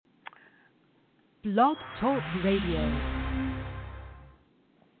Blog Talk Radio.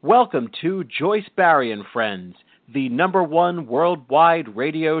 Welcome to Joyce Barry and Friends, the #1 worldwide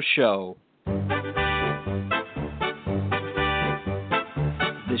radio show. The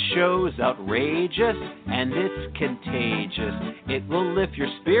show's outrageous and it's contagious. It will lift your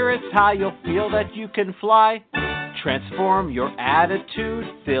spirits high, you'll feel that you can fly. Transform your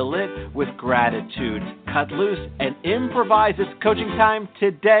attitude, fill it with gratitude. Cut loose and improvise. It's coaching time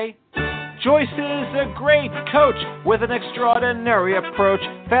today. Joyce is a great coach with an extraordinary approach.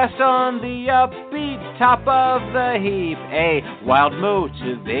 Fast on the upbeat, top of the heap. A wild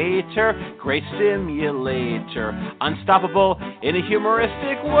motivator, great stimulator. Unstoppable in a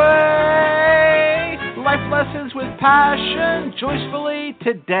humoristic way. Life lessons with passion, joyfully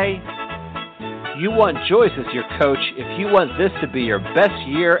today. You want Joyce as your coach if you want this to be your best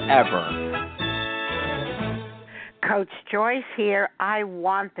year ever. Coach Joyce here. I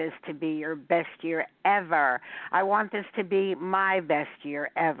want this to be your best year ever. I want this to be my best year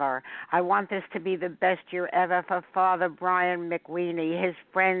ever. I want this to be the best year ever for Father Brian McWeeney, his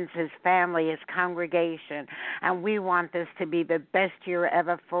friends, his family, his congregation. And we want this to be the best year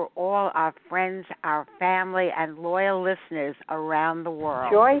ever for all our friends, our family, and loyal listeners around the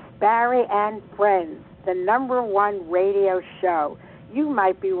world. Joyce Barry and Friends, the #1 radio show. You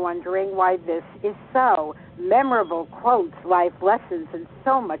might be wondering why this is so. Memorable quotes, life lessons, and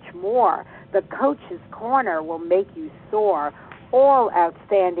so much more. The Coach's Corner will make you soar. All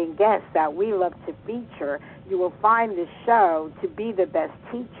outstanding guests that we love to feature. You will find this show to be the best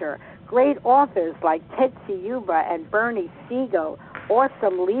teacher. Great authors like Tetsi Yuba and Bernie Siegel.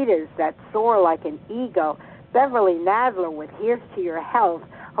 Awesome leaders that soar like an eagle. Beverly Nadler with Here's to Your Health.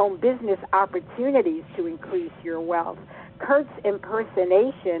 Home business opportunities to increase your wealth. Kurt's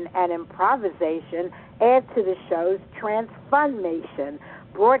impersonation and improvisation add to the show's transformation,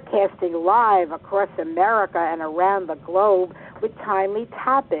 broadcasting live across America and around the globe with timely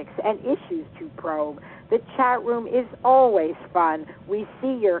topics and issues to probe. The chat room is always fun. We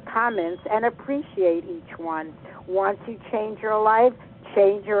see your comments and appreciate each one. Want to change your life?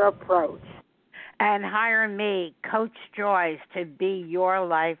 Change your approach. And hire me, Coach Joyce, to be your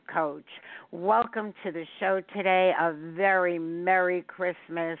life coach. Welcome to the show today. A very Merry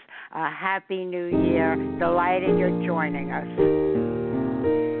Christmas, a Happy New Year. Delighted you're joining us.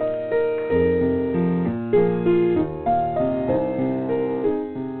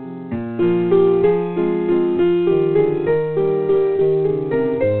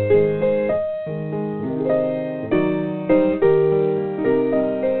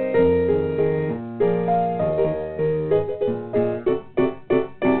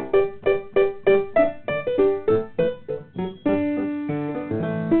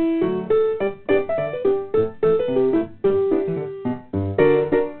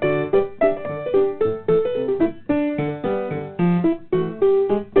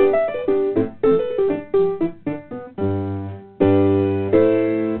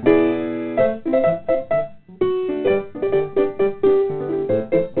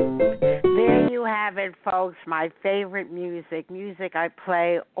 My favorite music I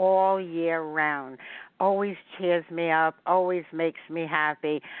play all year round. Always cheers me up, always makes me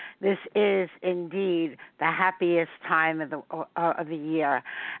happy. This is indeed the happiest time of the year.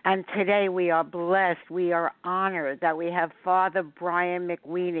 And today we are blessed, we are honored that we have Father Brian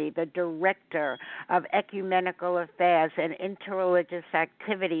McWeeney, the Director of Ecumenical Affairs and Interreligious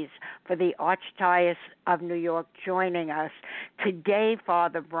Activities for the Archdiocese of New York, joining us. Today,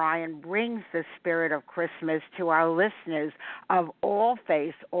 Father Brian brings the spirit of Christmas to our listeners of all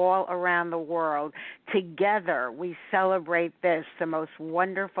faiths all around the world. Together, we celebrate this, the most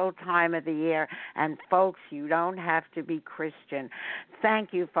wonderful time of the year. And folks, you don't have to be Christian.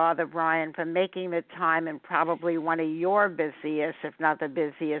 Thank you, Father Brian, for making the time in probably one of your busiest, if not the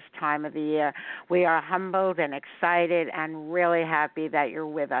busiest time of the year. We are humbled and excited and really happy that you're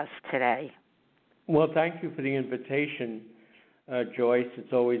with us today. Well, thank you for the invitation, Joyce.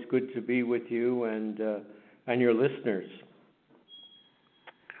 It's always good to be with you and your listeners.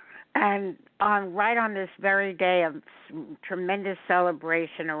 And right on this very day of tremendous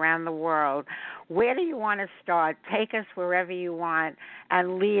celebration around the world, where do you want to start? Take us wherever you want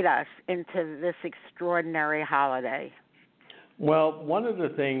and lead us into this extraordinary holiday. Well, one of the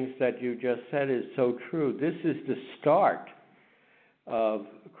things that you just said is so true. This is the start of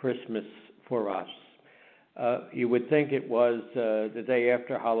Christmas for us. You would think it was the day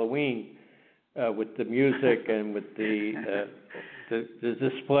after Halloween with the music and with the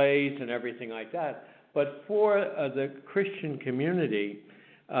displays and everything like that. But for the Christian community,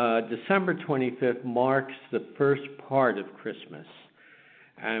 December 25th marks the first part of Christmas.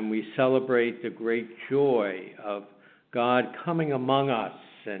 and we celebrate the great joy of God coming among us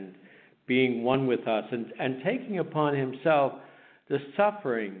and being one with us, and taking upon himself the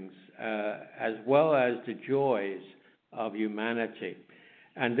sufferings as well as the joys of humanity.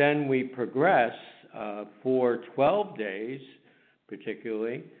 And then we progress for 12 days,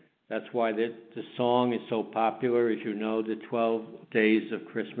 particularly. That's why the song is so popular, as you know, the 12 days of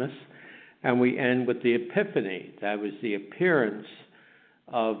Christmas. And we end with the Epiphany. That was the appearance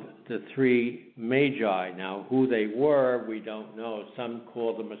of the three magi. Now, who they were, we don't know. Some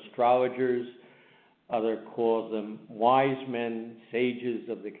call them astrologers, others call them wise men, sages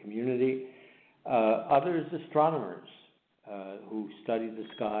of the community, others astronomers who study the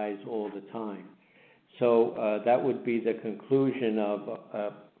skies all the time. So that would be the conclusion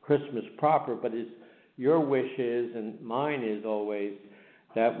of Christmas proper, but your wish is, and mine is always,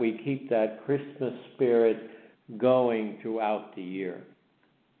 that we keep that Christmas spirit going throughout the year.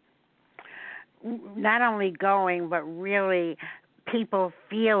 Not only going, but really people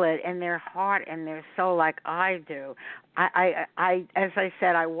feel it in their heart and their soul, like I do. I as I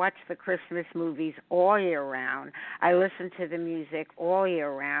said, I watch the Christmas movies all year round. I listen to the music all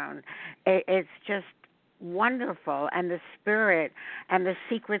year round. It's just wonderful, and the spirit and the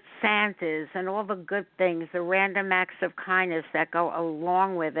secret Santas and all the good things, the random acts of kindness that go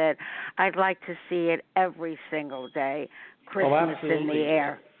along with it. I'd like to see it every single day. Christmas in the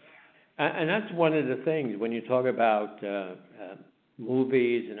air. And that's one of the things when you talk about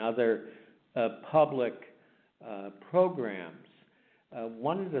movies and other public programs.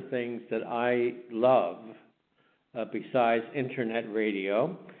 One of the things that I love, besides internet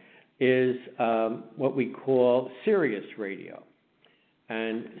radio, is what we call Sirius Radio.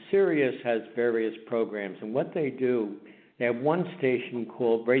 And Sirius has various programs. And what they do, they have one station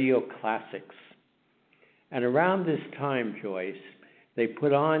called Radio Classics. And around this time, Joyce, they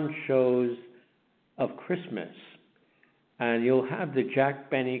put on shows of Christmas. And you'll have the Jack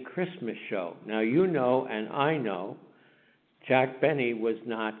Benny Christmas show. Now, you know, and I know, Jack Benny was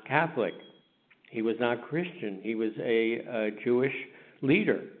not Catholic. He was not Christian. He was a Jewish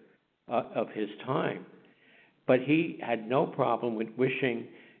leader of his time. But he had no problem with wishing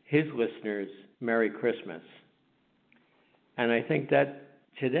his listeners Merry Christmas. And I think that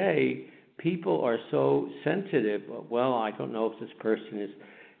today people are so sensitive. Well, I don't know if this person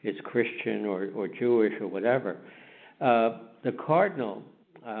is Christian or Jewish or whatever. The Cardinal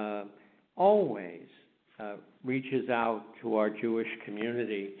always reaches out to our Jewish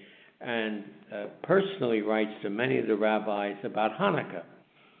community and personally writes to many of the rabbis about Hanukkah.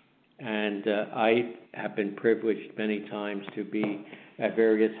 And I have been privileged many times to be at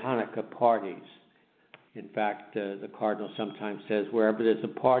various Hanukkah parties. In fact, the Cardinal sometimes says, wherever there's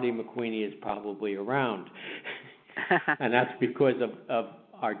a party, McWeeney is probably around. And that's because of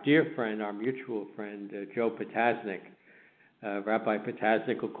our dear friend, our mutual friend, Joe Potasnik. Rabbi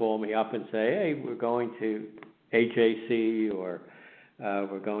Potasnik will call me up and say, hey, we're going to AJC, or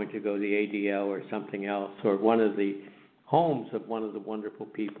we're going to go to the ADL or something else, or one of the homes of one of the wonderful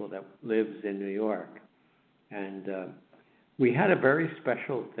people that lives in New York. And we had a very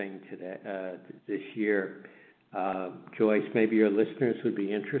special thing today, this year. Joyce, maybe your listeners would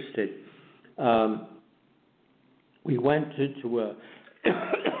be interested. We went to a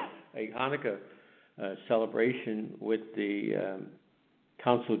Hanukkah celebration with the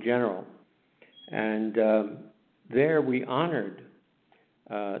Consul General, and there we honored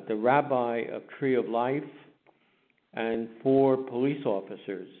the Rabbi of Tree of Life and 4 police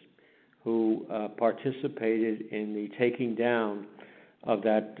officers who participated in the taking down of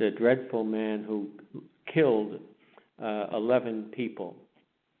that dreadful man who killed 11 people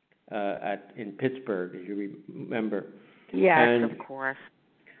in Pittsburgh, as you remember. Yes, of course.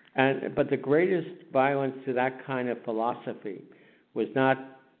 But the greatest violence to that kind of philosophy was not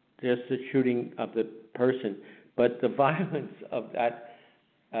just the shooting of the person, but the violence of that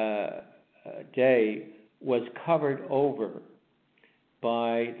day was covered over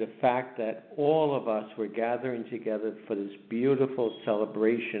by the fact that all of us were gathering together for this beautiful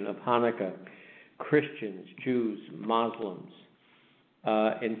celebration of Hanukkah, Christians, Jews, Muslims.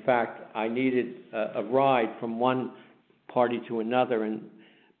 In fact, I needed a ride from one party to another, and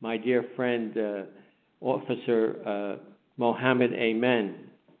my dear friend, Officer Mohammed Amen,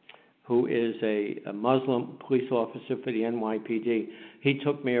 who is a Muslim police officer for the NYPD, he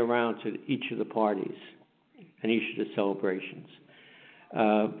took me around to each of the parties and each of the celebrations.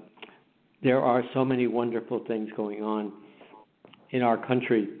 There are so many wonderful things going on in our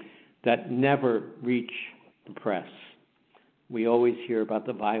country that never reach the press. We always hear about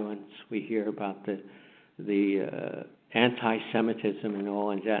the violence. We hear about the anti-Semitism and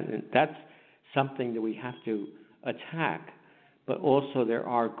all, and that's something that we have to attack. But also there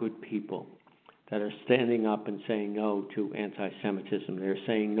are good people that are standing up and saying no to anti-Semitism. They're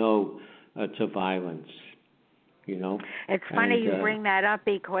saying no to violence. It's funny you bring that up,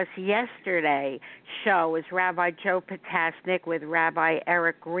 because yesterday's show was Rabbi Joe Potasnik with Rabbi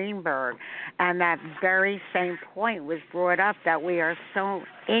Eric Greenberg, and that very same point was brought up, that we are so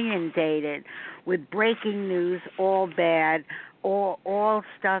inundated with breaking news, all bad, all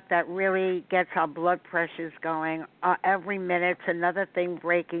stuff that really gets our blood pressures going. Every minute's another thing,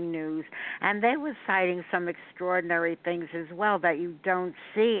 breaking news. And they were citing some extraordinary things as well that you don't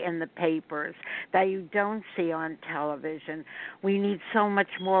see in the papers, that you don't see on television. We need so much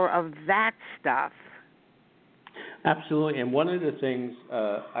more of that stuff. Absolutely. And one of the things,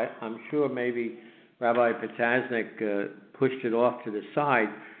 I'm sure maybe Rabbi Potasnik pushed it off to the side,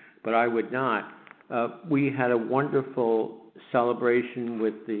 but I would not. We had a wonderful celebration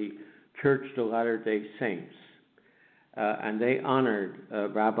with the Church of Latter-day Saints, and they honored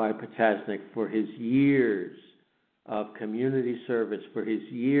Rabbi Potasnik for his years of community service, for his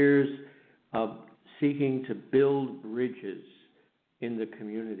years of seeking to build bridges in the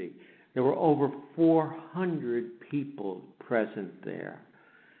community. There were over 400 people present there,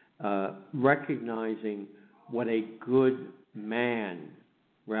 recognizing what a good man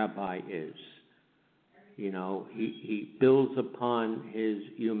Rabbi is. He builds upon his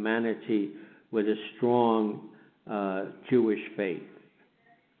humanity with a strong Jewish faith.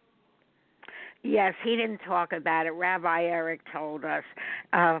 Yes, he didn't talk about it. Rabbi Eric told us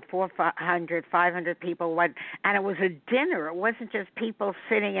 400, 500 people went, and it was a dinner. It wasn't just people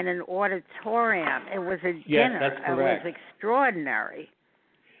sitting in an auditorium. It was a dinner. Yes, that's correct. It was extraordinary.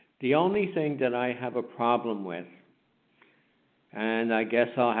 The only thing that I have a problem with, and I guess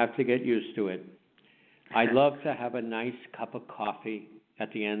I'll have to get used to it, I love to have a nice cup of coffee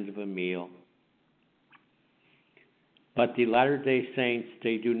at the end of a meal. But the Latter-day Saints,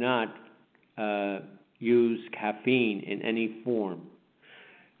 they do not use caffeine in any form.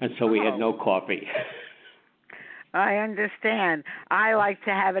 And so we had no coffee. I understand. I like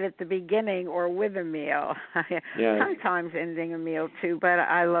to have it at the beginning or with a meal. Yeah. Sometimes ending a meal too, but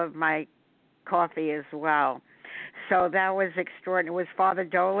I love my coffee as well. So that was extraordinary. Was Father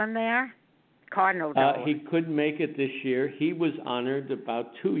Dolan there? Cardinal Dolan. He couldn't make it this year. He was honored about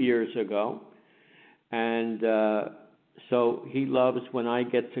 2 years ago. And so he loves when I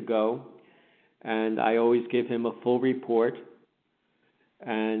get to go. And I always give him a full report.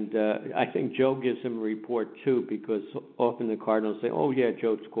 And I think Joe gives him a report, too, because often the cardinals say, oh, yeah,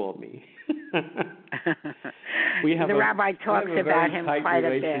 Joe's called me. We have the rabbi talks about him quite a bit. We have a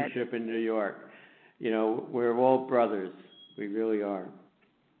very tight relationship in New York. We're all brothers. We really are.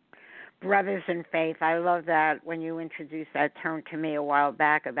 Brothers in faith. I love that when you introduced that term to me a while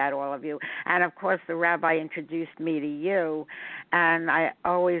back about all of you. And, of course, the rabbi introduced me to you, and I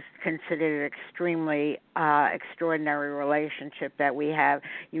always considered it extremely extraordinary relationship that we have.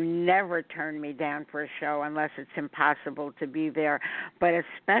 You never turn me down for a show unless it's impossible to be there. But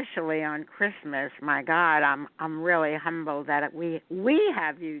especially on Christmas, my God, I'm really humbled that we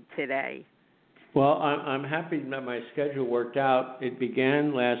have you today. Well, I'm happy that my schedule worked out. It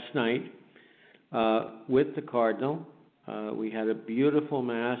began last night with the Cardinal. We had a beautiful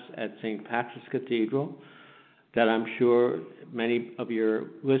Mass at St. Patrick's Cathedral that I'm sure many of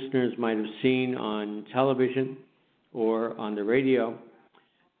your listeners might have seen on television or on the radio.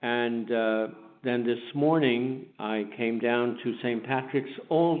 And then this morning I came down to St. Patrick's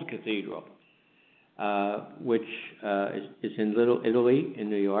Old Cathedral, which is in Little Italy in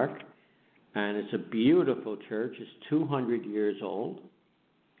New York. And it's a beautiful church. It's 200 years old.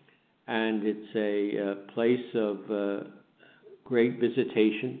 And it's a place of great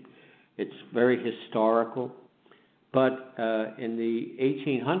visitation. It's very historical. But in the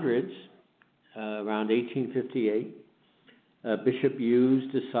 1800s, around 1858, Bishop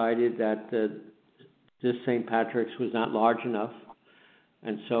Hughes decided that this St. Patrick's was not large enough.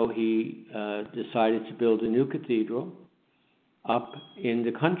 And so he decided to build a new cathedral up in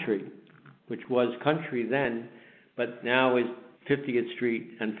the country, which was country then, but now is 50th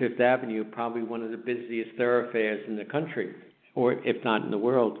Street and Fifth Avenue, probably one of the busiest thoroughfares in the country, or if not in the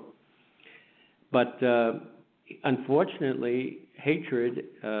world. But unfortunately, hatred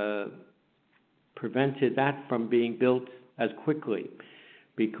prevented that from being built as quickly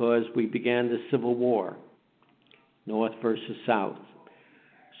because we began the Civil War, North versus South.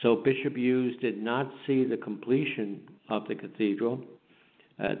 So Bishop Hughes did not see the completion of the cathedral.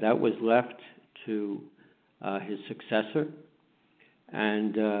 That was left to his successor,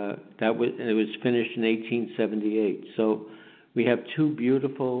 and it was finished in 1878. So we have two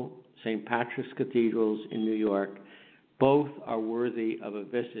beautiful St. Patrick's cathedrals in New York. Both are worthy of a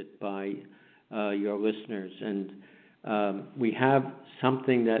visit by your listeners, and we have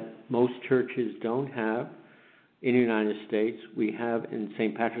something that most churches don't have in the United States. We have in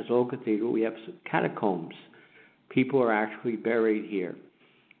St. Patrick's Old Cathedral, we have catacombs. People are actually buried here.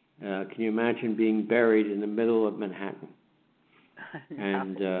 Can you imagine being buried in the middle of Manhattan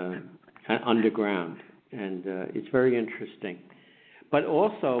and underground? And it's very interesting. But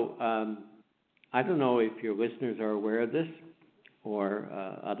also, I don't know if your listeners are aware of this or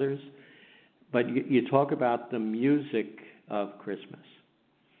others, but you talk about the music of Christmas.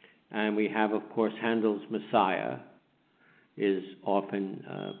 And we have, of course, Handel's Messiah is often,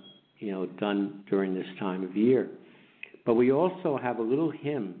 done during this time of year. But we also have a little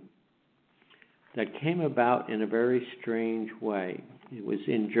hymn that came about in a very strange way. It was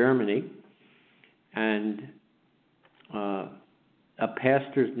in Germany, and a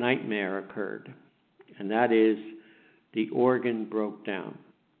pastor's nightmare occurred, and that is the organ broke down.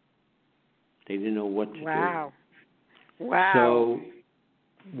 They didn't know what to do. Wow. So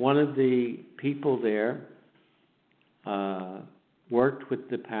one of the people there worked with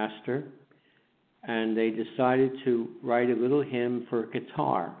the pastor, and they decided to write a little hymn for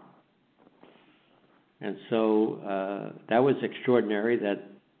guitar. And so that was extraordinary that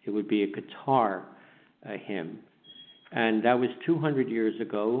it would be a guitar hymn. And that was 200 years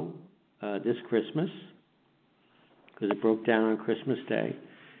ago this Christmas, because it broke down on Christmas Day.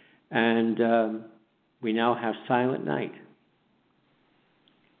 And we now have Silent Night.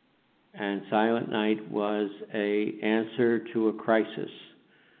 And Silent Night was an answer to a crisis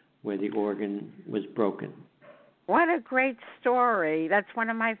where the organ was broken. What a great story. That's one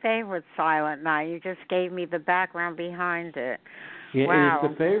of my favorites, Silent Night. You just gave me the background behind it. Yeah, wow. It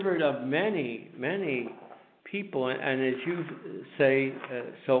is the favorite of many, many people. And as you say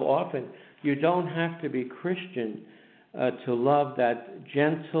so often, you don't have to be Christian to love that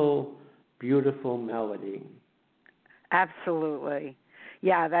gentle, beautiful melody. Absolutely.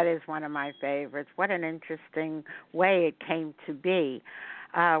 Yeah, that is one of my favorites. What an interesting way it came to be.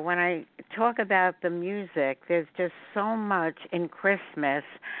 When I talk about the music, there's just so much in Christmas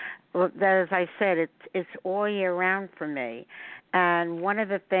that, as I said, it's all year round for me. And one of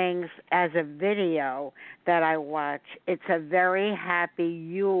the things as a video that I watch, it's a very happy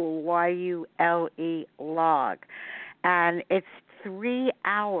Yule, Y-U-L-E log. And it's 3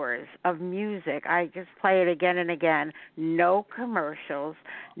 hours of music. I just play it again and again. No commercials,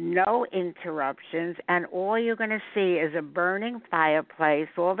 no interruptions, and all you're going to see is a burning fireplace,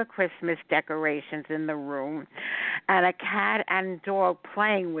 all the Christmas decorations in the room, and a cat and dog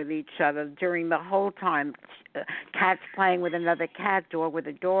playing with each other during the whole time. Cats playing with another cat, dog with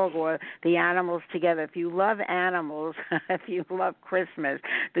a dog, or the animals together. If you love animals, if you love Christmas,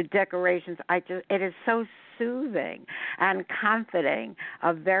 the decorations, it is so soothing and comforting,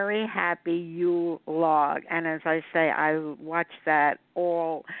 a very happy Yule log. And as I say, I watch that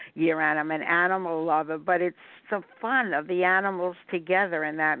all year round. I'm an animal lover, but it's the fun of the animals together,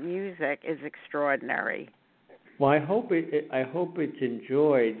 and that music is extraordinary. Well, I hope it's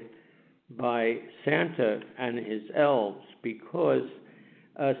enjoyed by Santa and his elves, because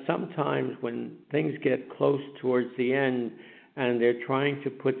sometimes when things get close towards the end and they're trying to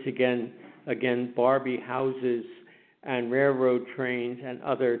put again Barbie houses and railroad trains and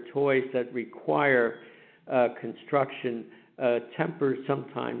other toys that require construction, tempers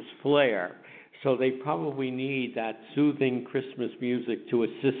sometimes flare. So they probably need that soothing Christmas music to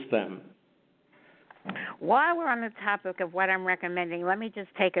assist them. While we're on the topic of what I'm recommending, let me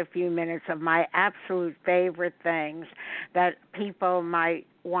just take a few minutes of my absolute favorite things that people might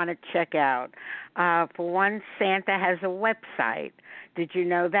want to check out. For one, Santa has a website. Did you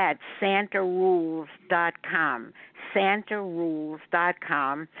know that? SantaRules.com.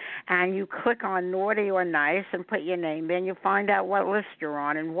 SantaRules.com. And you click on Naughty or Nice and put your name there, and you find out what list you're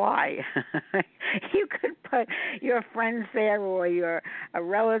on and why. You could put your friends there or your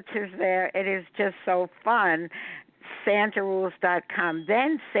relatives there. It is just so fun. SantaRules.com.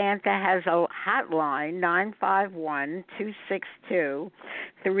 Then Santa has a hotline,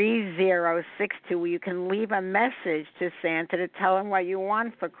 951-262-3062, where you can leave a message to Santa to tell him what you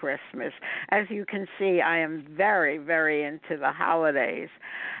want for Christmas. As you can see, I am very, very into the holidays.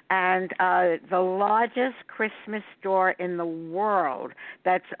 And the largest Christmas store in the world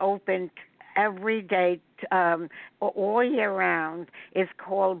that's open every day, all year round, is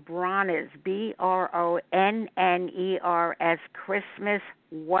called Bronner's, BRONNERS, Christmas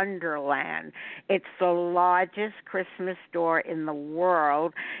Wonderland. It's the largest Christmas store in the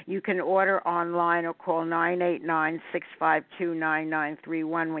world. You can order online or call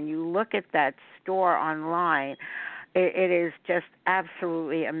 989-652-9931. When you look at that store online, it is just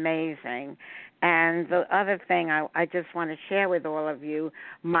absolutely amazing. And the other thing I just want to share with all of you,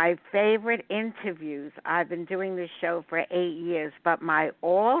 my favorite interviews, I've been doing this show for 8 years, but my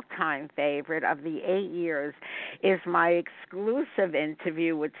all-time favorite of the 8 years is my exclusive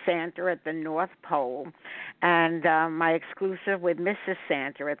interview with Santa at the North Pole, and my exclusive with Mrs.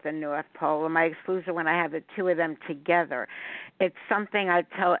 Santa at the North Pole, and my exclusive when I have the two of them together. It's something I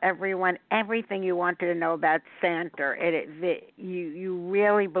tell everyone, everything you wanted to know about Santa. You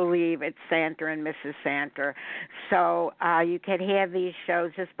really believe it's Santa and Mrs. Santa. So you can hear these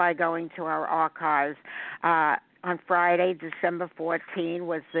shows just by going to our archives. On Friday, December 14,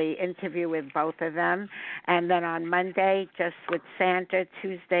 was the interview with both of them. And then on Monday, just with Santa.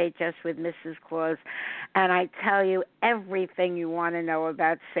 Tuesday, just with Mrs. Claus. And I tell you everything you want to know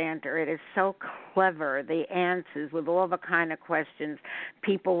about Santa. It is so clever, the answers with all the kind of questions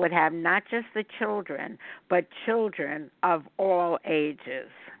people would have, not just the children, but children of all ages.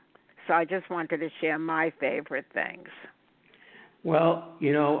 So I just wanted to share my favorite things. Well,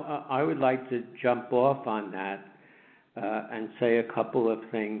 I would like to jump off on that and say a couple of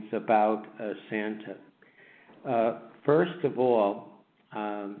things about Santa. First of all,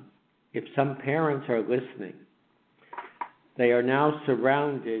 if some parents are listening, they are now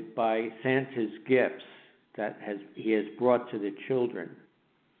surrounded by Santa's gifts that he has brought to the children.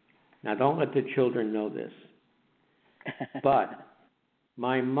 Now, don't let the children know this, but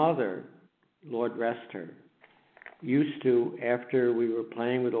my mother, Lord rest her, used to, after we were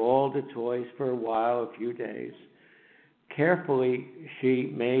playing with all the toys for a while, a few days, carefully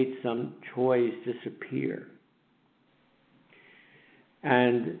she made some toys disappear.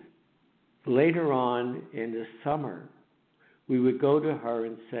 And later on in the summer, we would go to her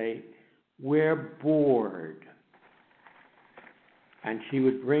and say, "We're bored." And she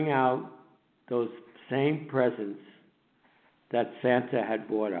would bring out those same presents that Santa had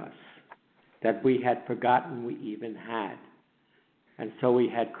bought us, that we had forgotten we even had. And so we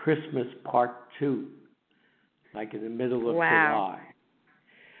had Christmas Part 2, like in the middle of July.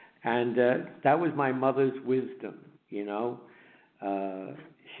 And that was my mother's wisdom,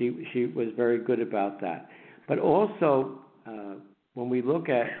 She was very good about that. But also, when we look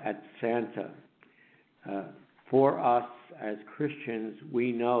at Santa, for us as Christians,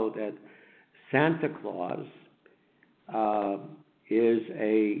 we know that Santa Claus is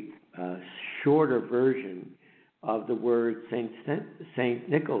a shorter version of the word Saint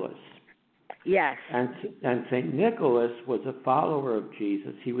Nicholas. Yes. And Saint Nicholas was a follower of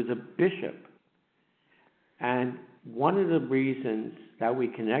Jesus. He was a bishop. And one of the reasons that we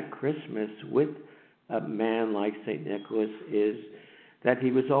connect Christmas with a man like Saint Nicholas is that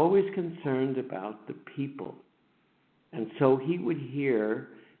he was always concerned about the people. And so he would hear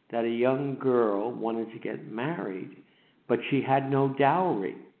that a young girl wanted to get married, but she had no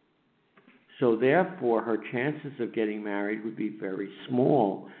dowry. So therefore, her chances of getting married would be very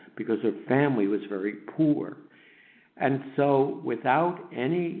small because her family was very poor. And so without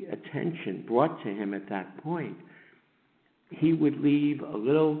any attention brought to him at that point, he would leave a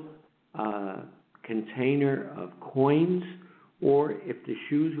little container of coins, or if the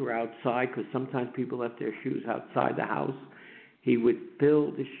shoes were outside, because sometimes people left their shoes outside the house, he would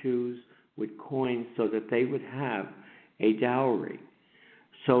fill the shoes with coins so that they would have a dowry.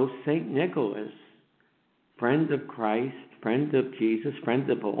 So St. Nicholas, friend of Christ, friend of Jesus, friend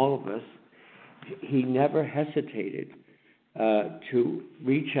of all of us, he never hesitated to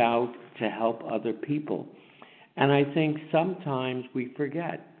reach out to help other people. And I think sometimes we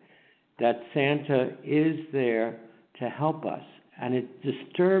forget that Santa is there to help us, and it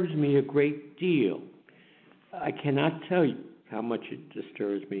disturbs me a great deal. I cannot tell you how much it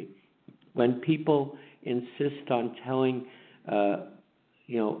disturbs me when people insist on telling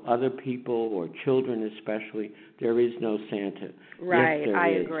other people or children especially, there is no Santa. Right, yes, I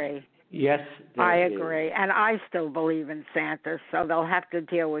is. agree. Yes, there I is. agree. And I still believe in Santa, so they'll have to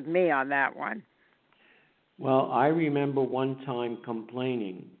deal with me on that one. Well, I remember one time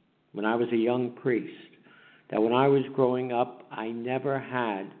complaining when I was a young priest that when I was growing up, I never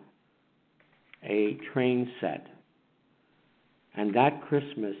had a train set. And that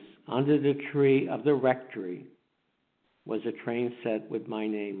Christmas, under the tree of the rectory, was a train set with my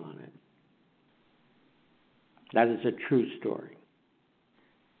name on it. That is a true story.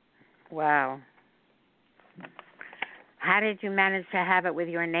 Wow. How did you manage to have it with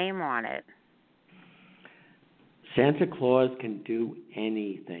your name on it? Santa Claus can do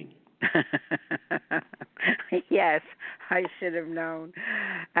anything. Yes, I should have known.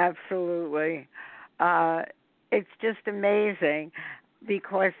 Absolutely. It's just amazing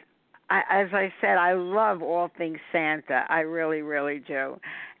because, as I said, I love all things Santa. I really, really do.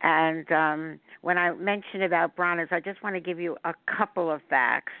 And when I mentioned about Bronner's, I just want to give you a couple of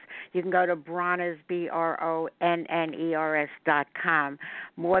facts. You can go to Bronner's, BRONNERS.com.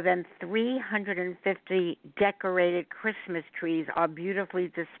 More than 350 decorated Christmas trees are beautifully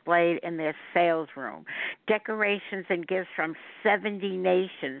displayed in their sales room. Decorations and gifts from 70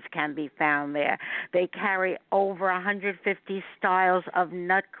 nations can be found there. They carry over 150 styles of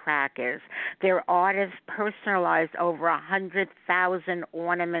nutcrackers. Their artists personalized over 100,000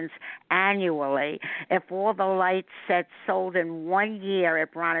 ornaments annually. If all the light sets sold in 1 year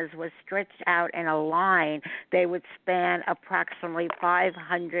at Bronner's was stretched out in a line, they would span approximately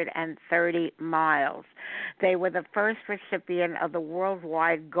 530 miles. They were the first recipient of the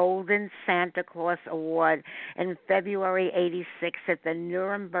worldwide Golden Santa Claus Award in February '86 at the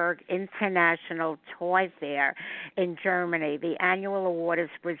Nuremberg International Toy Fair in Germany. The annual award is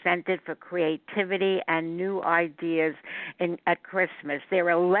presented for creativity and new ideas at Christmas. Their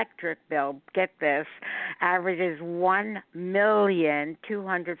electric bill, get this, averages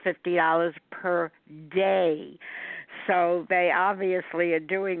 $1,250,000 per day. So they obviously are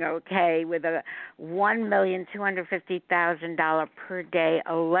doing okay with a $1,250,000 per day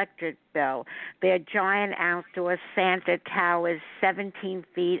electric bill. Their giant outdoor Santa tower is 17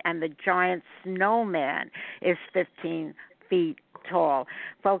 feet, and the giant snowman is 15 feet tall.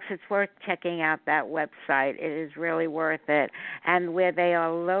 Folks, it's worth checking out that website. It is really worth it. And where they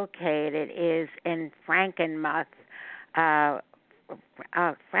are located is in Frankenmuth.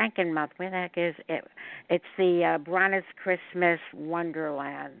 Frankenmuth, where the heck is it? It's the Bronner's Christmas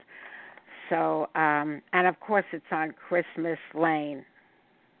Wonderland. So, and of course, it's on Christmas Lane.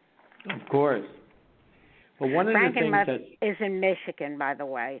 Of course. Well, one of the things Frankenmuth that is in Michigan, by the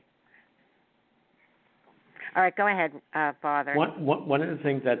way. All right, go ahead, Father. One of the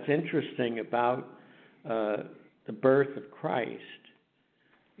things that's interesting about the birth of Christ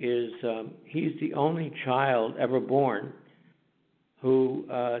is he's the only child ever born who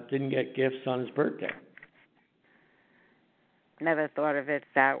didn't get gifts on his birthday. Never thought of it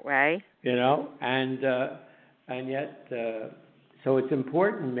that way. You know, and yet, so it's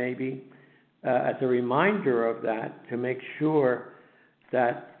important maybe as a reminder of that to make sure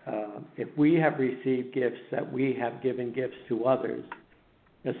that if we have received gifts, that we have given gifts to others,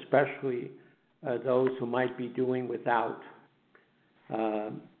 especially those who might be doing without.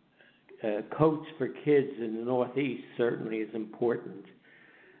 Coats for kids in the Northeast certainly is important.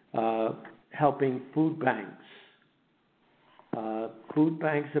 Helping food banks. Food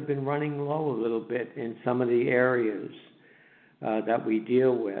banks have been running low a little bit in some of the areas that we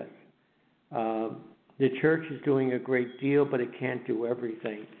deal with. The church is doing a great deal, but it can't do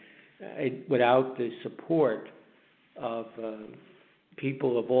everything without the support of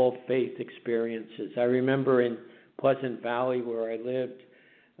people of all faith experiences. I remember in Pleasant Valley, where I lived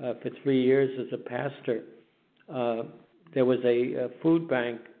for 3 years as a pastor, there was a food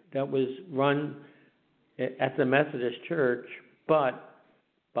bank that was run at the Methodist Church, but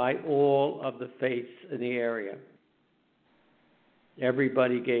by all of the faiths in the area.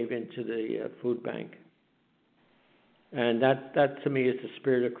 Everybody gave into the food bank. And that to me is the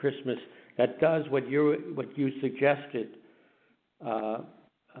spirit of Christmas. That does what you suggested,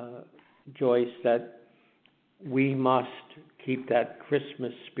 Joyce, that we must keep that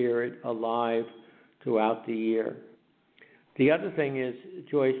Christmas spirit alive throughout the year. The other thing is,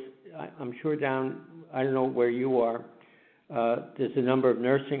 Joyce, I'm sure down, I don't know where you are, there's a number of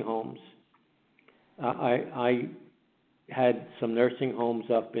nursing homes. I had some nursing homes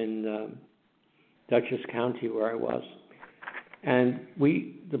up in Dutchess County where I was. And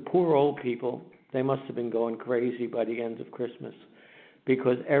the poor old people, they must have been going crazy by the end of Christmas,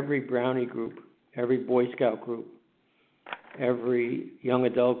 because every brownie group, every Boy Scout group, every young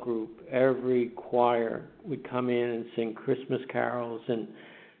adult group, every choir would come in and sing Christmas carols, and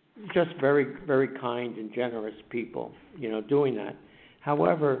just very, very kind and generous people, doing that.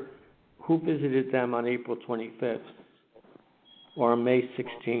 However, who visited them on April 25th or on May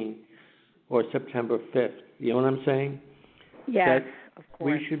 16th or September 5th? You know what I'm saying? Yes, that of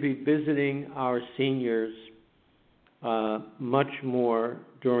course. We should be visiting our seniors much more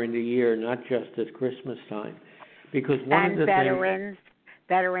during the year, not just at Christmas time. Because one of the veterans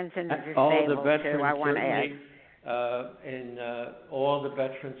and the disabled, all the veterans, too, I want to add. in all the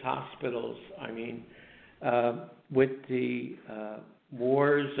veterans hospitals. I mean, with the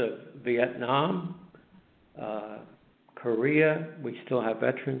wars of Vietnam, Korea, we still have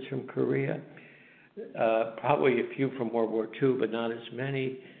veterans from Korea, probably a few from World War II, but not as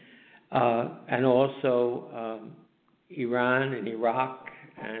many, and also Iran and Iraq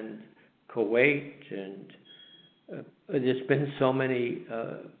and Kuwait, and there's been so many,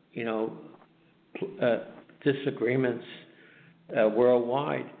 disagreements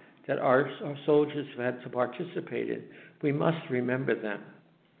worldwide that our soldiers have had to participate in. We must remember them.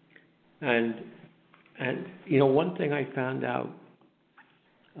 And one thing I found out,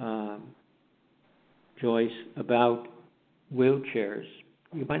 Joyce, about wheelchairs,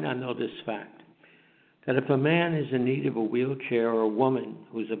 you might not know this fact, that if a man is in need of a wheelchair or a woman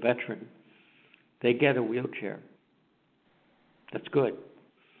who's a veteran, they get a wheelchair. That's good.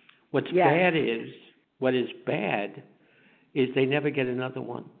 What is bad is they never get another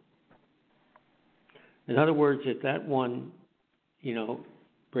one. In other words, if that one,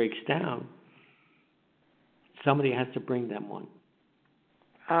 breaks down, somebody has to bring them one.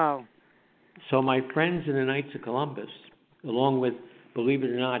 Oh. So my friends in the Knights of Columbus, along with, believe it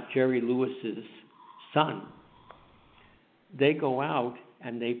or not, Jerry Lewis's son, they go out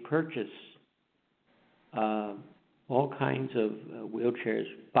and they purchase all kinds of wheelchairs,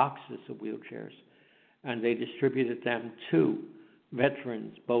 boxes of wheelchairs, and they distributed them to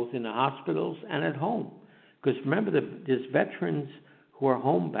veterans, both in the hospitals and at home. Because remember, there's veterans who are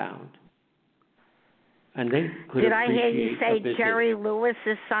homebound, and they could Did I hear you say visit. Jerry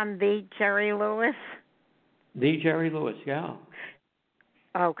Lewis's son, the Jerry Lewis? The Jerry Lewis, yeah.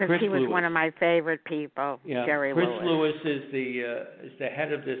 Oh, because he was Lewis. One of my favorite people, yeah. Jerry Chris Lewis. Lewis is the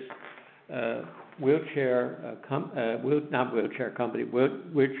head of this wheelchair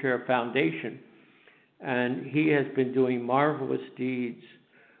foundation, and he has been doing marvelous deeds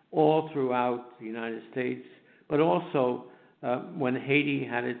all throughout the United States, but also when Haiti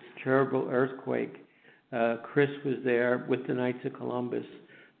had its terrible earthquake, Chris was there with the Knights of Columbus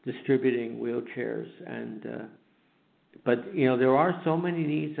distributing wheelchairs. But there are so many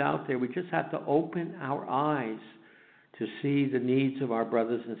needs out there. We just have to open our eyes to see the needs of our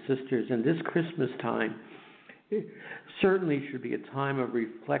brothers and sisters. And this Christmas time certainly should be a time of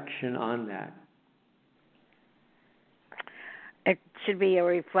reflection on that. It should be a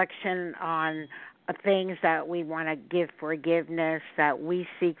reflection on things that we want to give forgiveness, that we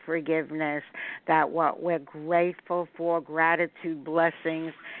seek forgiveness, that what we're grateful for, gratitude,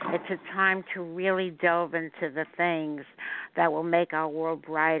 blessings. It's a time to really delve into the things that will make our world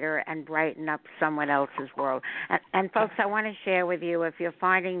brighter and brighten up someone else's world. And folks, I want to share with you, if you're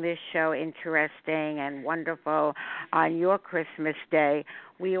finding this show interesting and wonderful on your Christmas day,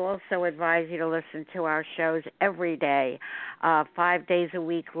 we also advise you to listen to our shows every day, 5 days a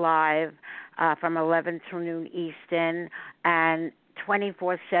week live, from 11 to noon Eastern, and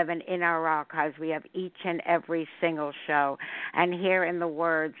 24/7 in our archives. We have each and every single show. And here in the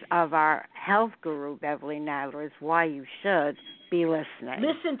words of our health guru, Beverly Nadler, is why you should be listening.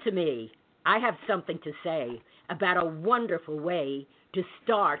 Listen to me. I have something to say about a wonderful way to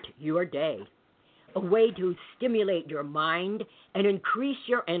start your day, a way to stimulate your mind and increase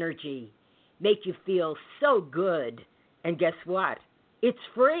your energy, make you feel so good. And guess what? It's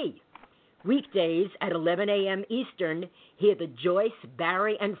free. Weekdays at 11 a.m. Eastern, hear the Joyce,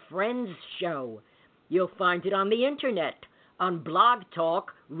 Barry, and Friends show. You'll find it on the Internet, on Blog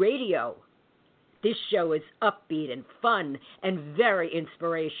Talk Radio. This show is upbeat and fun and very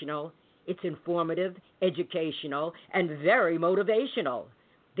inspirational. It's informative, educational, and very motivational.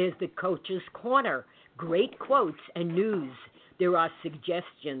 There's the Coach's Corner, great quotes and news. There are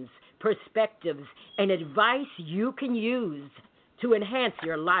suggestions, perspectives, and advice you can use to enhance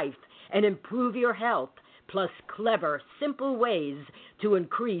your life and improve your health, plus clever, simple ways to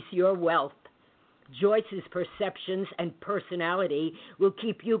increase your wealth. Joyce's perceptions and personality will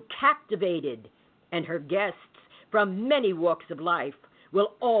keep you captivated, and her guests from many walks of life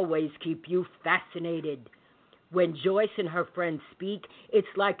will always keep you fascinated. When Joyce and her friends speak,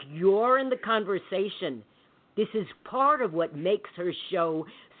 it's like you're in the conversation. This is part of what makes her show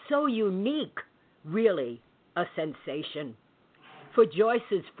so unique, really a sensation. For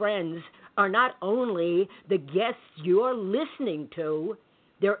Joyce's friends are not only the guests you're listening to,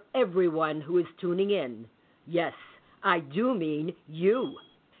 they're everyone who is tuning in. Yes, I do mean you.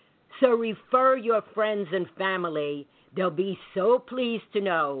 So refer your friends and family. They'll be so pleased to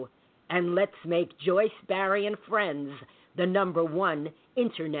know. And let's make Joyce, Barry, and Friends the #1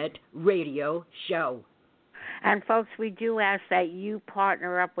 Internet radio show. And folks, we do ask that you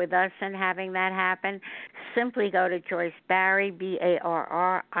partner up with us in having that happen. Simply go to Joyce Barrie,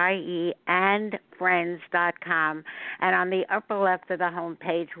 BARRIE, and friends.com, and on the upper left of the home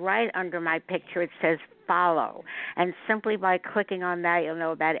page, right under my picture, it says follow. And simply by clicking on that, you'll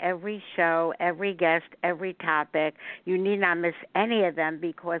know about every show, every guest, every topic. You need not miss any of them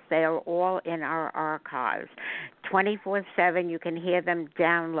because they are all in our archives. 24/7, you can hear them,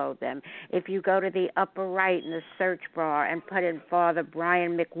 download them. If you go to the upper right in the search bar and put in Father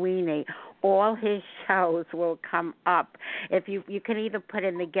Brian McWeeney, all his shows will come up. If you can either put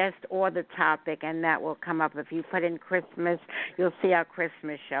in the guest or the topic, and that will come up. If you put in Christmas, you'll see our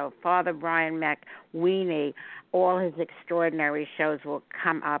Christmas show. Father Brian McWeeney, all his extraordinary shows will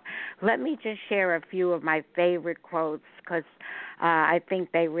come up. Let me just share a few of my favorite quotes because I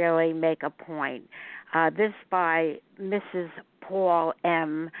think they really make a point. This by Mrs. Paul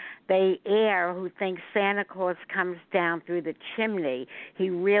M. They err who think Santa Claus comes down through the chimney. He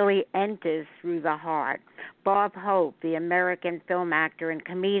really enters through the heart. Bob Hope, the American film actor and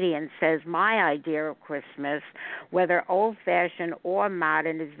comedian, says, my idea of Christmas, whether old-fashioned or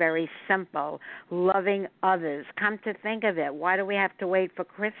modern, is very simple, loving others. Come to think of it, why do we have to wait for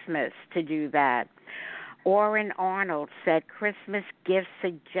Christmas to do that? Orrin Arnold said, Christmas gives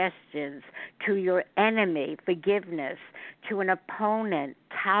suggestions to your enemy, forgiveness, to an opponent,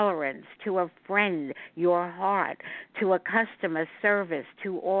 tolerance, to a friend, your heart, to a customer, service,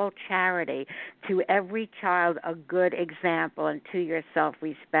 to all charity, to every child a good example, and to yourself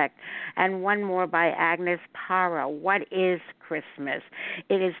respect. And one more by Agnes Parra. What is Christmas?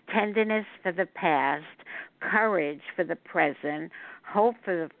 It is tenderness for the past, courage for the present, hope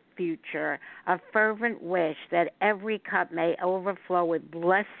for the future, a fervent wish that every cup may overflow with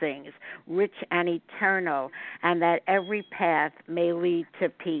blessings, rich and eternal, and that every path may lead to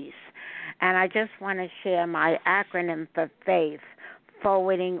peace. And I just want to share my acronym for faith,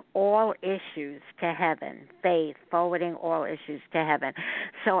 forwarding all issues to heaven. Faith, forwarding all issues to heaven.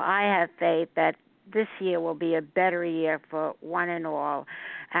 So I have faith that this year will be a better year for one and all,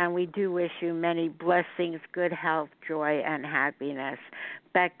 and we do wish you many blessings, good health, joy, and happiness.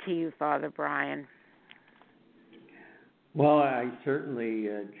 Back to you, Father Brian. Well, I certainly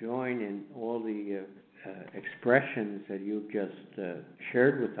join in all the expressions that you've just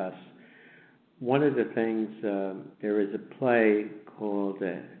shared with us. One of the things, there is a play called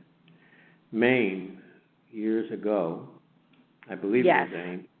Maine years ago, I believe yes. it was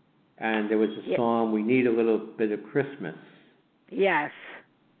Maine, and there was a song, We Need a Little Bit of Christmas. Yes.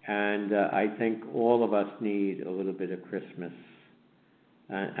 And I think all of us need a little bit of Christmas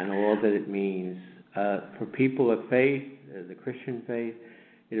and all that it means. For people of faith, the Christian faith,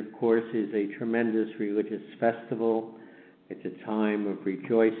 it of course is a tremendous religious festival. It's a time of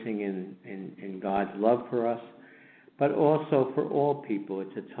rejoicing in God's love for us, but also for all people.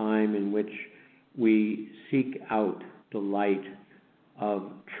 It's a time in which we seek out the light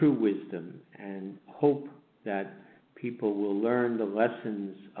of true wisdom and hope that people will learn the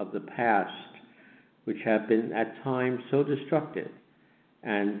lessons of the past, which have been at times so destructive,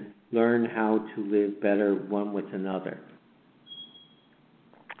 and learn how to live better one with another.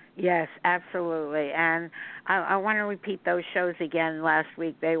 Yes, absolutely. And I want to repeat those shows again last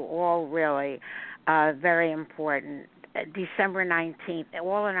week. They were all really very important. December 19th,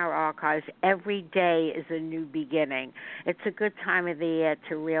 all in our archives, every day is a new beginning. It's a good time of the year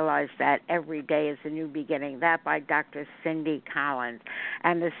to realize that every day is a new beginning. That by Dr. Cindy Collins.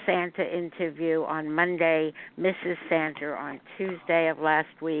 And the Santa interview on Monday, Mrs. Santa on Tuesday of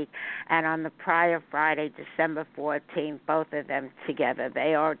last week, and on the prior Friday, December 14th, both of them together.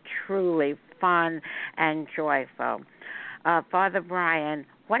 They are truly fun and joyful. Father Brian,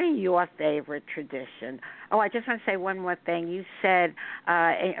 what are your favorite traditions? Oh, I just want to say one more thing. You said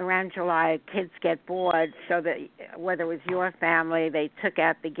around July kids get bored, so that whether it was your family, they took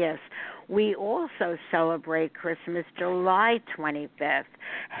out the gifts. We also celebrate Christmas July 25th.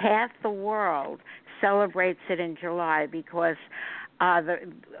 Half the world celebrates it in July because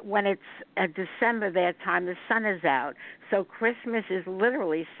when it's December their time, the sun is out. So Christmas is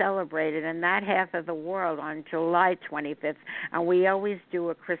literally celebrated in that half of the world on July 25th. And we always do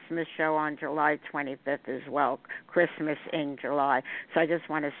a Christmas show on July 25th as well, Christmas in July. So I just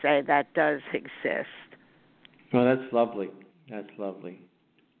want to say that does exist. Well, that's lovely. That's lovely.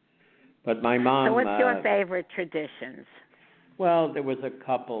 But my mom... So what's your favorite traditions? Well, there was a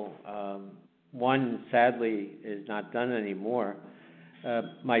couple. One, sadly, is not done anymore.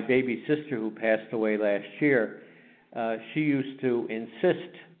 My baby sister, who passed away last year, she used to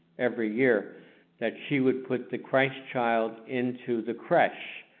insist every year that she would put the Christ child into the creche.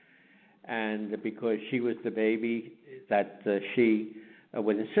 and because she was the baby, that she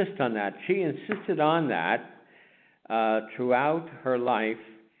would insist on that. She insisted on that throughout her life,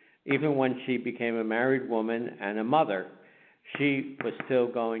 even when she became a married woman and a mother. She was still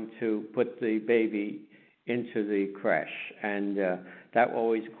going to put the baby into the creche, and that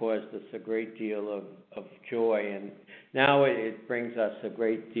always caused us a great deal of joy, and now it brings us a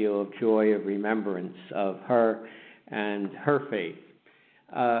great deal of joy of remembrance of her and her faith.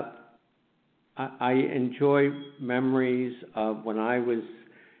 I enjoy memories of when I was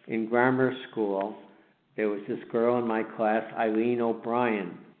in grammar school. There was this girl in my class, Eileen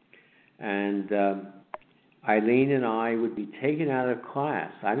O'Brien, and Eileen and I would be taken out of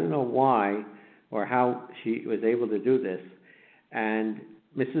class. I don't know why or how she was able to do this. And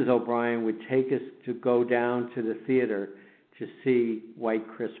Mrs. O'Brien would take us to go down to the theater to see White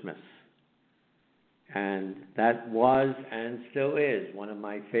Christmas. And that was and still is one of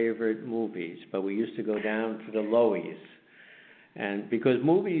my favorite movies. But we used to go down to the Loews. And because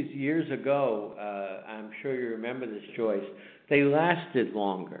movies years ago, I'm sure you remember this, Joyce, they lasted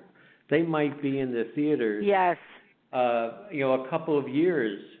longer. They might be in the theaters, yes, a couple of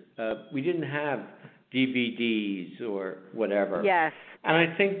years. We didn't have DVDs or whatever. Yes. And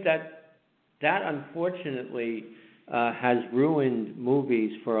I think that unfortunately has ruined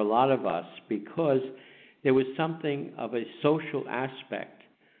movies for a lot of us, because there was something of a social aspect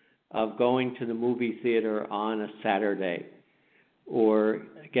of going to the movie theater on a Saturday or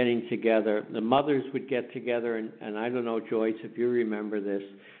getting together. The mothers would get together, and I don't know, Joyce, if you remember this.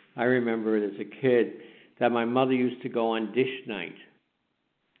 I remember it as a kid, that my mother used to go on dish night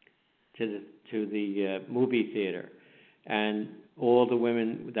to the movie theater, and all the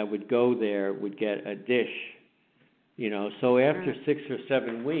women that would go there would get a dish, So after 6 or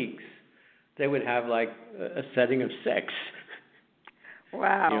 7 weeks, they would have like a setting of 6.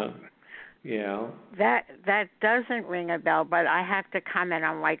 Wow. That doesn't ring a bell, but I have to comment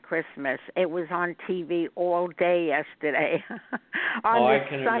on White Christmas. It was on TV all day yesterday on the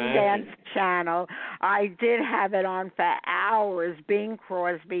Sundance Channel. I did have it on for hours. Bing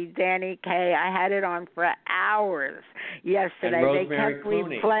Crosby, Danny Kaye. I had it on for hours yesterday. And they kept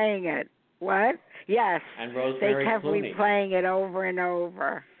replaying it. What? Yes. And Rosemary They kept Clooney. replaying it over and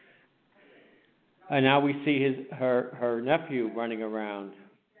over. And now we see her nephew running around.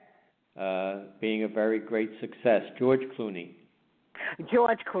 Being a very great success, George Clooney.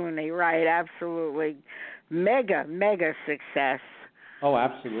 George Clooney, right, absolutely. Mega success. Oh,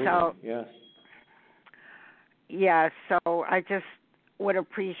 absolutely, so, yes. Yeah, so I just would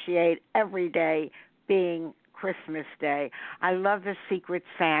appreciate every day being Christmas Day. I love the Secret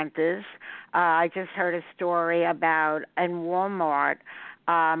Santas. I just heard a story about in Walmart,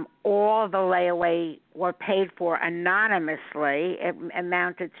 all the layaway were paid for anonymously. It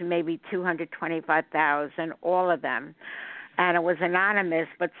amounted to maybe $225,000, all of them. And it was anonymous,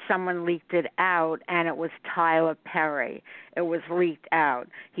 but someone leaked it out, and it was Tyler Perry. It was leaked out.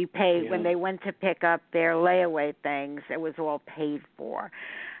 He paid, when they went to pick up their layaway things, it was all paid for.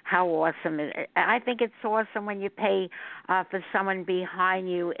 How awesome is it? I think it's awesome when you pay for someone behind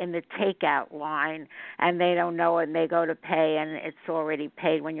you in the takeout line and they don't know it and they go to pay and it's already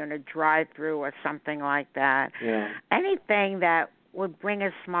paid when you're in a drive-through or something like that. Yeah. Anything that would bring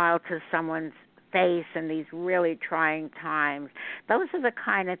a smile to someone's face in these really trying times, those are the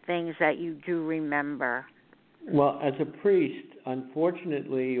kind of things that you do remember. Well, as a priest,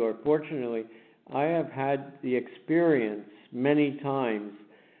 unfortunately or fortunately, I have had the experience many times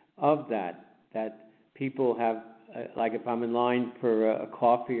of that people have, like if I'm in line for a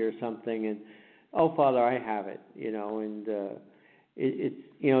coffee or something, and, oh, Father, I have it, and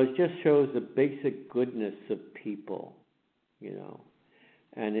it just shows the basic goodness of people,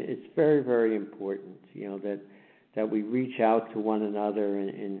 and it's very, very important, that we reach out to one another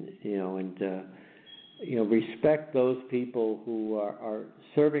and respect those people who are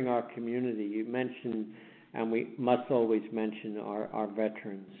serving our community. You mentioned, and we must always mention our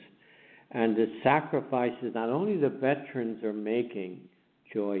veterans. And the sacrifices not only the veterans are making,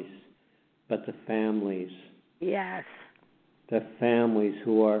 Joyce, but the families. Yes. The families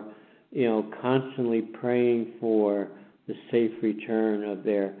who are, constantly praying for the safe return of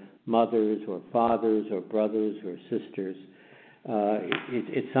their mothers or fathers or brothers or sisters.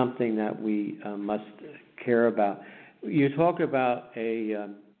 It's something that we must care about. You talk about a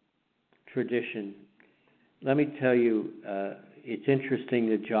tradition. Let me tell you, it's interesting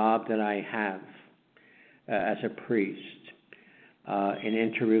the job that I have as a priest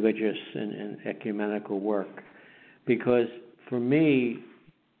in interreligious and ecumenical work, because for me,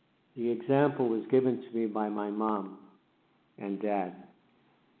 the example was given to me by my mom and dad.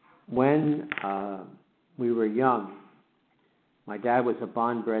 when we were young, my dad was a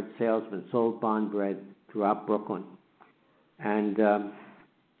bond bread salesman, sold bond bread throughout Brooklyn. And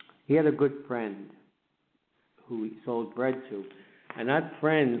he had a good friend who he sold bread to. And that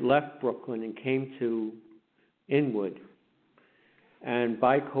friend left Brooklyn and came to Inwood. And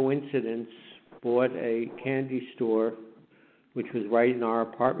by coincidence, bought a candy store, which was right in our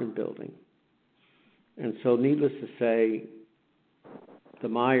apartment building. And so needless to say, the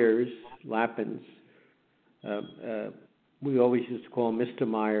Myers, Lappins, we always used to call him Mr.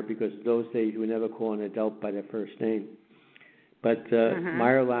 Meyer because those days you would never call an adult by their first name. But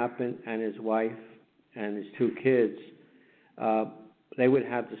Meyer Lappin and his wife and his 2 kids, they would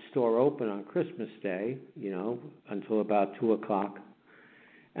have the store open on Christmas Day, until about 2 o'clock.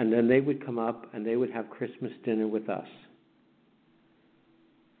 And then they would come up and they would have Christmas dinner with us.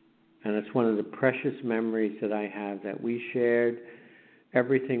 And it's one of the precious memories that I have, that we shared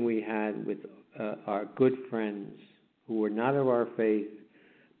everything we had with our good friends who were not of our faith,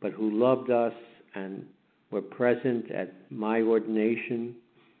 but who loved us and were present at my ordination.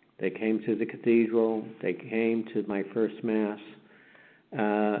 They came to the cathedral. They came to my first Mass.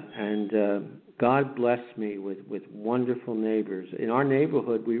 And God blessed me with wonderful neighbors. In our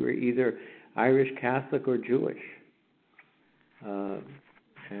neighborhood, we were either Irish Catholic or Jewish.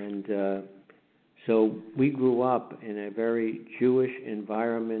 So we grew up in a very Jewish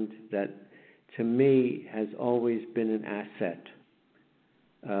environment that, to me, has always been an asset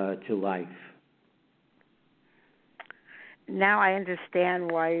to life. Now I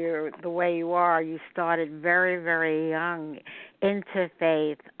understand why you're the way you are. You started very, very young into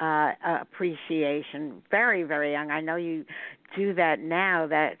faith appreciation, very, very young. I know you do that now.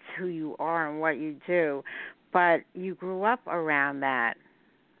 That's who you are and what you do. But you grew up around that.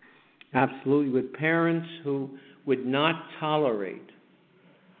 Absolutely, with parents who would not tolerate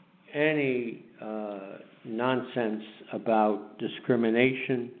any nonsense about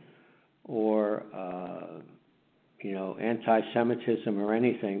discrimination or anti-Semitism or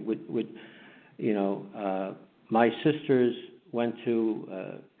anything. My sisters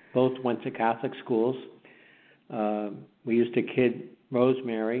both went to Catholic schools. We used to kid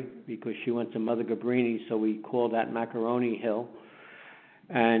Rosemary because she went to Mother Gabrini, so we called that Macaroni Hill.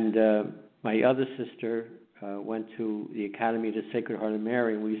 And my other sister went to the Academy of the Sacred Heart of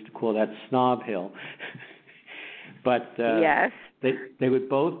Mary, and we used to call that Snob Hill. But yes. They would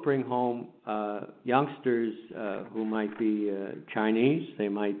both bring home youngsters who might be Chinese, they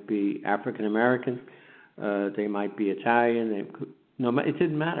might be African American, they might be Italian. It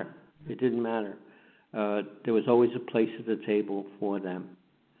didn't matter. It didn't matter. There was always a place at the table for them,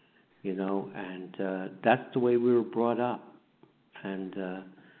 and that's the way we were brought up. And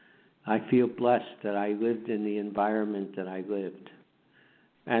I feel blessed that I lived in the environment that I lived.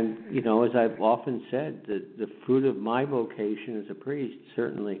 And, as I've often said, the fruit of my vocation as a priest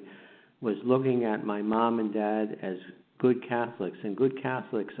certainly was looking at my mom and dad as good Catholics. And good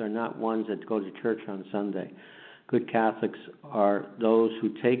Catholics are not ones that go to church on Sunday. Good Catholics are those who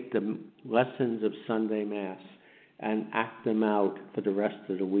take the lessons of Sunday Mass and act them out for the rest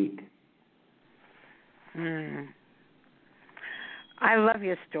of the week. I love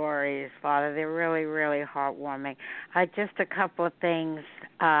your stories, Father. They're really, really heartwarming. Just a couple of things,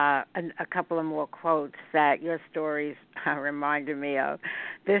 a couple of more quotes that your stories reminded me of.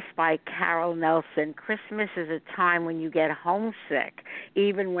 This by Carol Nelson. Christmas is a time when you get homesick,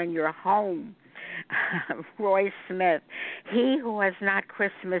 even when you're home. Roy Smith. He who has not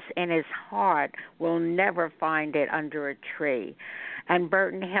Christmas in his heart will never find it under a tree. And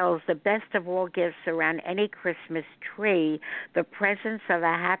Burton Hills, the best of all gifts around any Christmas tree, the presence of a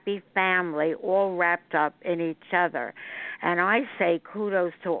happy family all wrapped up in each other. And I say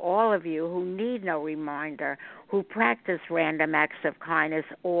kudos to all of you who need no reminder, who practice random acts of kindness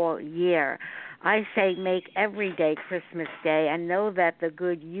all year. I say make every day Christmas Day and know that the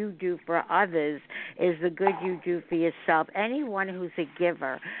good you do for others is the good you do for yourself. Anyone who's a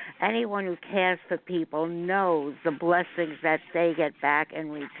giver, anyone who cares for people knows the blessings that they get back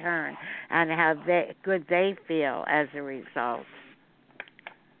in return and how good they feel as a result.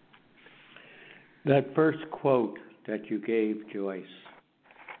 That first quote that you gave, Joyce,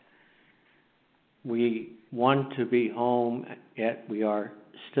 we want to be home, yet we are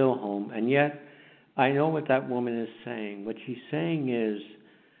still home, and yet I know what that woman is saying. What she's saying is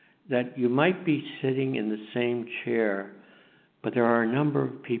that you might be sitting in the same chair, but there are a number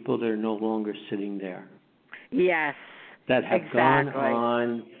of people that are no longer sitting there. Yes, that have gone exactly.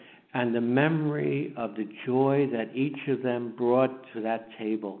 on, and the memory of the joy that each of them brought to that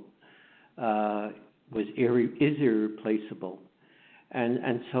table is irreplaceable.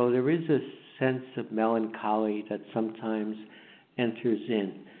 And so there is a sense of melancholy that sometimes enters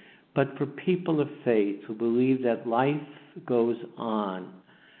in. But for people of faith who believe that life goes on,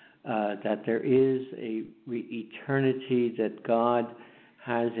 that there is a eternity that God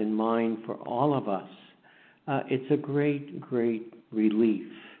has in mind for all of us, it's a great, great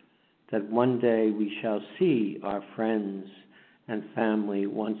relief that one day we shall see our friends and family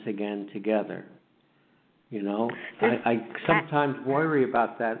once again together. You know, I sometimes worry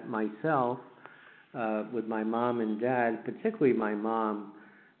about that myself with my mom and dad, particularly my mom,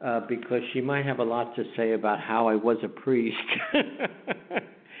 because she might have a lot to say about how I was a priest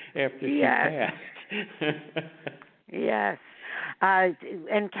after she passed. Yes.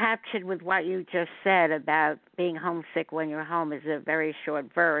 And captured with what you just said about being homesick when you're home is a very short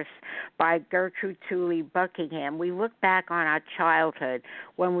verse by Gertrude Tooley Buckingham. We look back on our childhood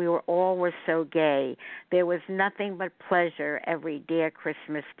when we were so gay. There was nothing but pleasure every dear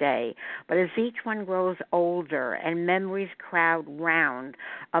Christmas day. But as each one grows older and memories crowd round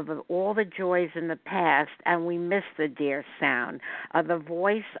of all the joys in the past, and we miss the dear sound of the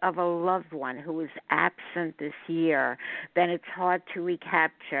voice of a loved one who is absent this year, then it's hard to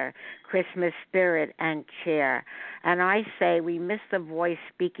recapture Christmas spirit and cheer. And I say we miss the voice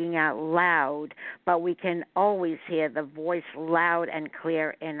speaking out loud, but we can always hear the voice loud and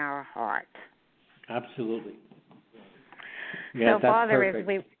clear in our heart. Absolutely. Yeah, so,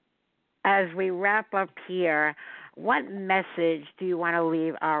 Father, as we wrap up here, what message do you want to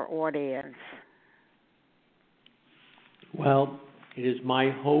leave our audience? Well, it is my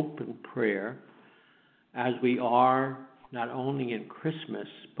hope and prayer, as we are not only in Christmas,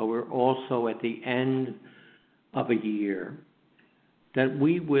 but we're also at the end of a year, that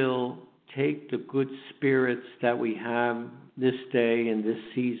we will take the good spirits that we have this day and this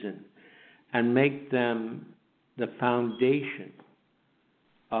season and make them the foundation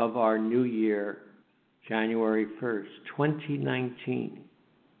of our new year, January 1st, 2019.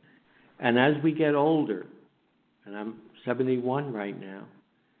 And as we get older, and I'm 71 right now,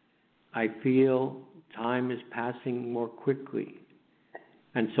 I feel time is passing more quickly.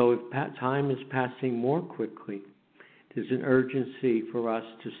 And so if time is passing more quickly, there's an urgency for us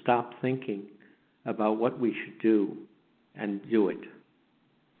to stop thinking about what we should do and do it.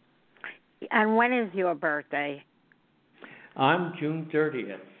 And when is your birthday? I'm June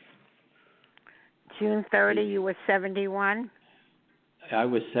 30th. June 30, you were 71? I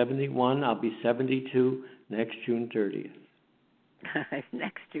was 71. I'll be 72 next June 30th.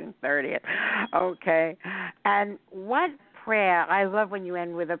 Next June 30th. Okay. And what prayer, I love when you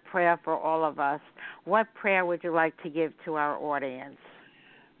end with a prayer for all of us. What prayer would you like to give to our audience?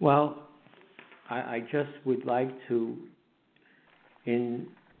 Well, I just would like to, in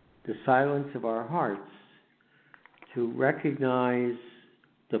the silence of our hearts, to recognize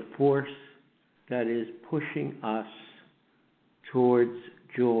the force that is pushing us towards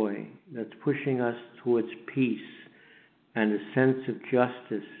joy, that's pushing us towards peace and a sense of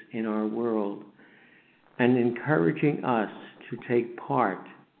justice in our world, and encouraging us to take part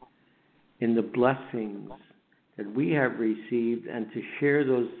in the blessings that we have received and to share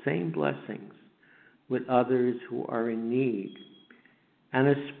those same blessings with others who are in need, and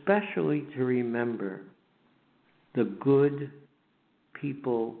especially to remember the good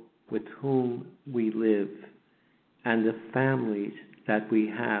people with whom we live and the families that we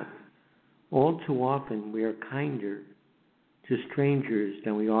have. All too often we are kinder to strangers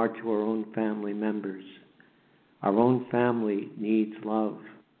than we are to our own family members. Our own family needs love.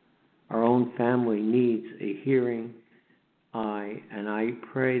 Our own family needs a hearing eye, and I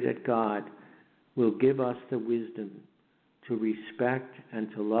pray that God will give us the wisdom to respect and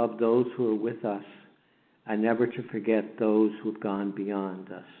to love those who are with us and never to forget those who have gone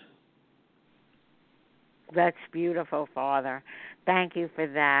beyond us. That's beautiful, Father. Thank you for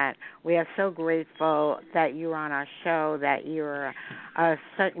that. We are so grateful that you're on our show, that you're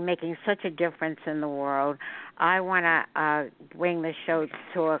making such a difference in the world. I want to bring the show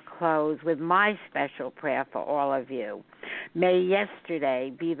to a close with my special prayer for all of you. May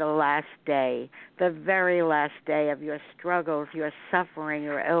yesterday be the last day, the very last day of your struggles, your suffering,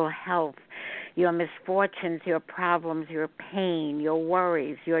 your ill health, your misfortunes, your problems, your pain, your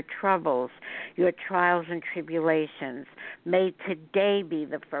worries, your troubles, your trials and tribulations. May today be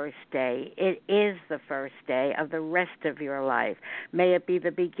the first day. It is the first day of the rest of your life. May it be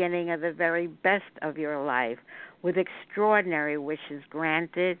the beginning of the very best of your life, with extraordinary wishes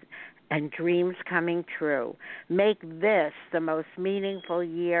granted and dreams coming true. Make this the most meaningful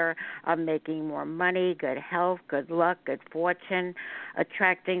year of making more money, good health, good luck, good fortune,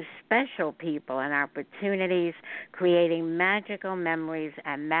 attracting special people and opportunities, creating magical memories,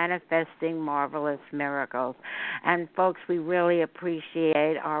 and manifesting marvelous miracles. And folks, we really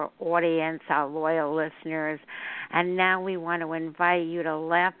appreciate our audience, our loyal listeners. And now we want to invite you to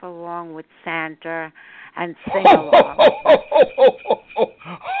laugh along with Santa and sing along.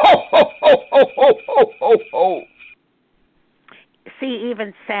 See,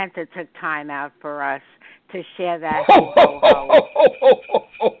 even Santa took time out for us to share that ho-ho.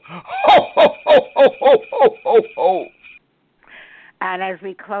 And as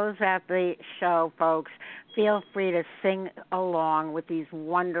we close out the show, folks, feel free to sing along with these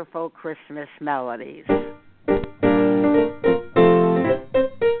wonderful Christmas melodies.